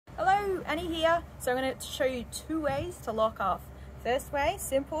any here, so I'm going to show you 2 ways to lock off. First way,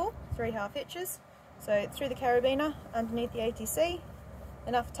 simple, 3 half hitches. So through the carabiner, underneath the ATC,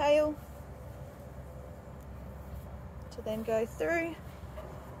 enough tail to then go through,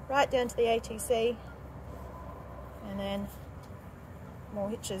 right down to the ATC, and then more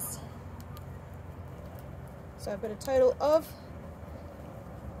hitches. So I've got a total of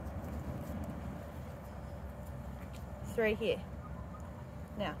 3 here.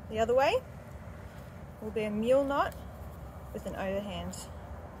 Now the other way will be a mule knot with an overhand.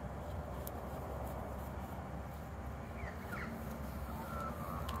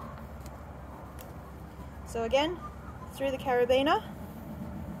 So again, through the carabiner,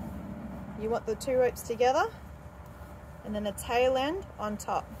 you want the 2 ropes together and then the tail end on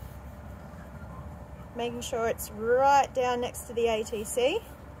top. Making sure it's right down next to the ATC.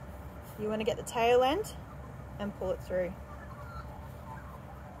 You want to get the tail end and pull it through.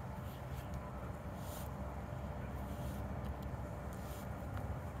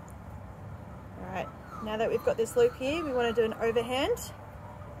 Alright, now that we've got this loop here, we want to do an overhand.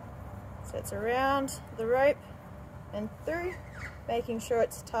 So it's around the rope and through, making sure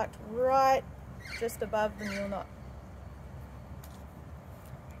it's tucked right just above the mule knot.